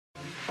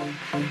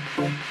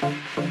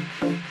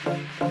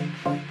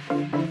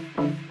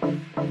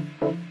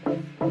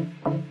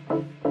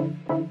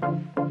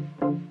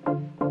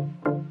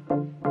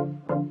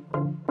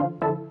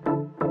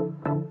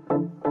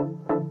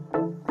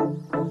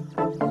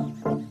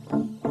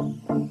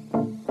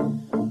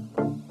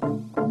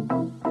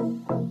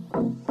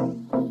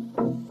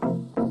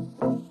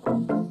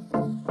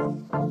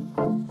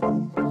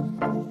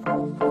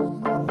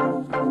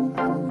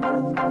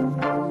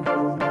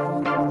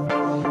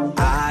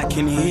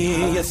Can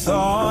hear your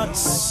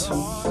thoughts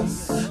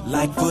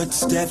like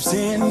footsteps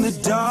in the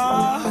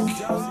dark.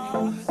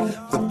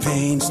 The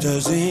pain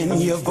stirs in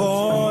your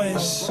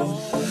voice,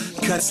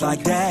 cuts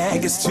like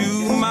daggers to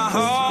my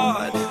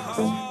heart.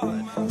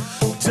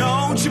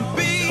 Don't you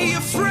be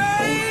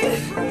afraid,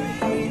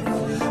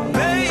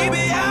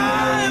 baby,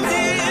 I'm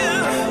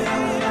here.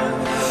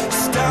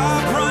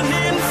 Stop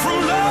running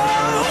from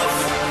love,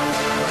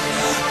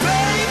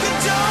 baby,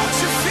 don't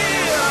you fear.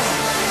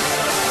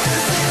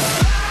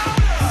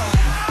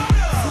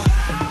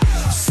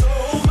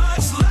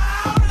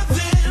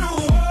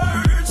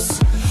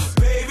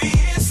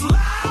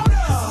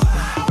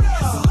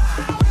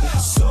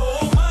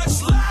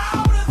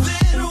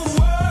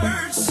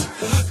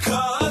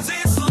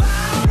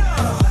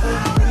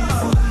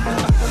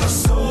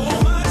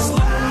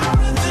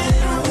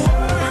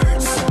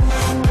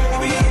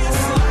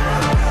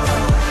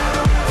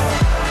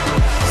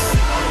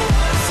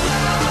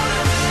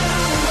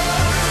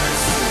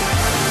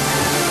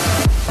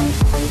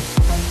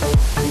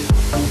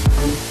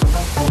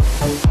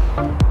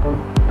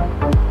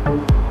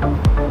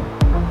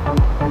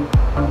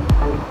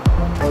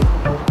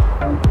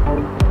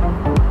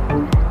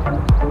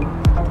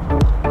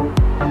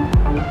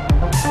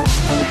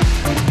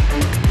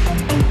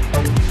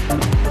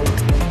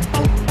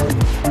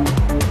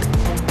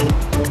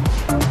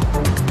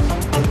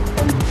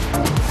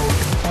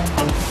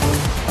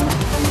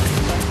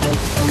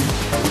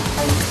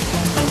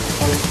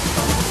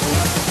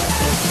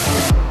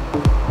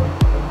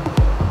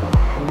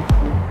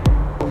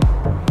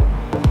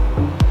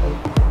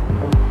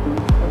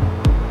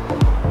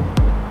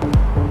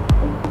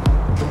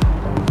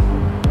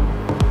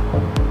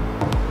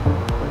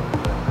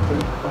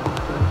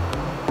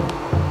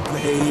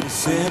 Played a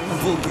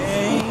simple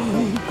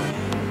game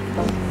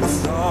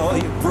with all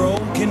your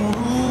broken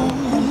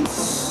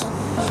rules.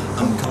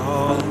 I'm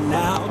calling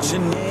out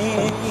your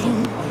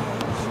name,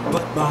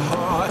 but my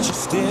heart you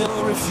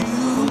still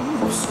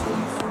refuse.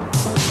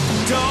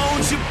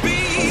 Don't you be